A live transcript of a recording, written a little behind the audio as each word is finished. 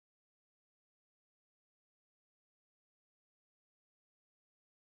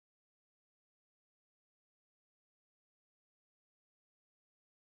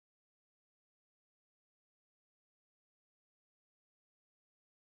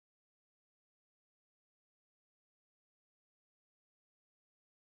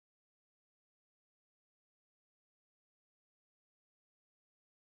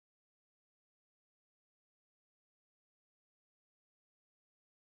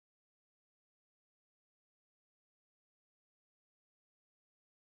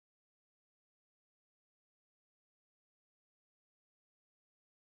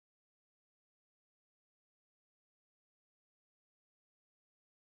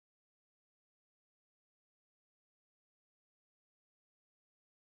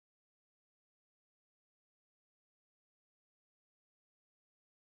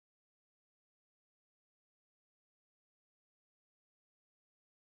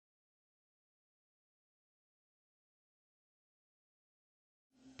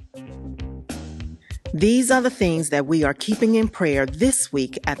These are the things that we are keeping in prayer this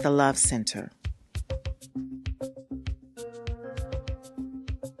week at the Love Center.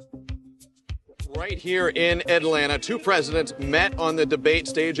 Right here in Atlanta, two presidents met on the debate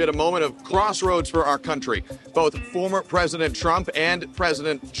stage at a moment of crossroads for our country. Both former President Trump and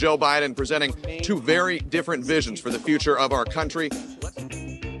President Joe Biden presenting two very different visions for the future of our country.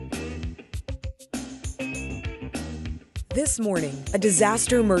 This morning, a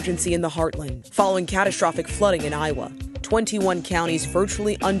disaster emergency in the heartland following catastrophic flooding in Iowa. 21 counties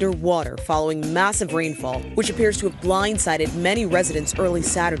virtually underwater following massive rainfall, which appears to have blindsided many residents early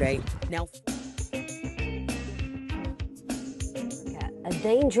Saturday. Now, a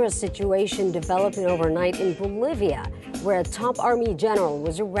dangerous situation developing overnight in Bolivia, where a top army general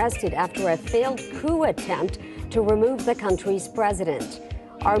was arrested after a failed coup attempt to remove the country's president.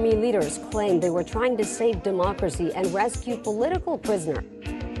 Army leaders claim they were trying to save democracy and rescue political prisoners.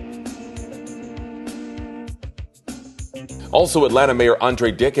 Also, Atlanta Mayor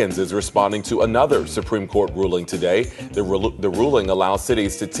Andre Dickens is responding to another Supreme Court ruling today. The ruling allows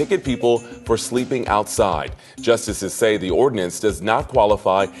cities to ticket people for sleeping outside. Justices say the ordinance does not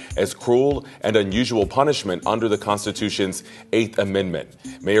qualify as cruel and unusual punishment under the Constitution's 8th Amendment.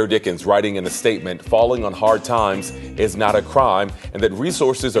 Mayor Dickens writing in a statement, falling on hard times is not a crime, and that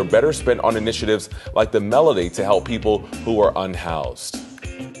resources are better spent on initiatives like the Melody to help people who are unhoused.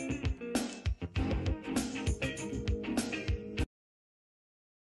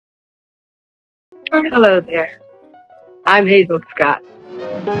 Hello there. I'm Hazel Scott.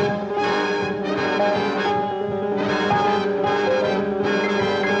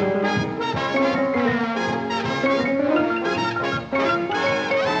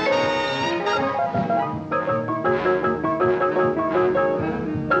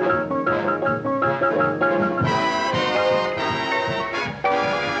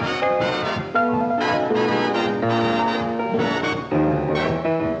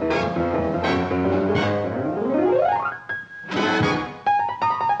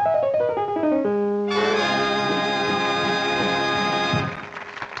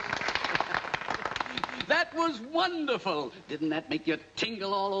 That was wonderful. Didn't that make you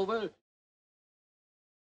tingle all over?